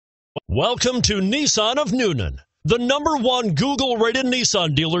Welcome to Nissan of Newnan, the #1 Google-rated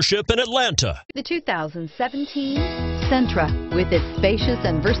Nissan dealership in Atlanta. The 2017 Sentra. With its spacious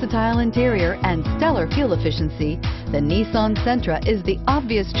and versatile interior and stellar fuel efficiency, the Nissan Sentra is the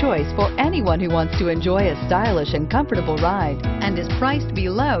obvious choice for anyone who wants to enjoy a stylish and comfortable ride and is priced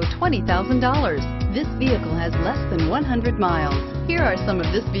below $20,000. This vehicle has less than 100 miles. Here are some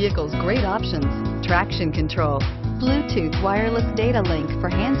of this vehicle's great options: traction control, Bluetooth wireless data link for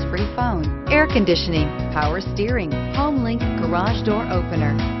hands-free phone, air conditioning, power steering, home link garage door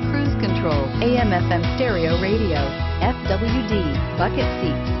opener, cruise control, AM/FM stereo radio, FWD, bucket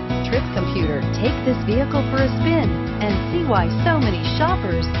seats, trip computer. Take this vehicle for a spin and see why so many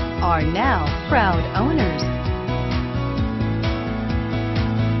shoppers are now proud owners.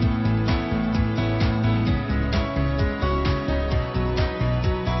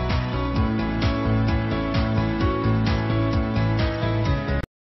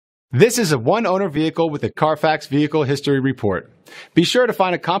 This is a one-owner vehicle with a Carfax Vehicle History Report. Be sure to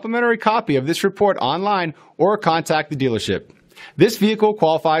find a complimentary copy of this report online or contact the dealership. This vehicle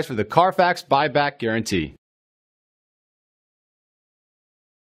qualifies for the Carfax Buyback Guarantee.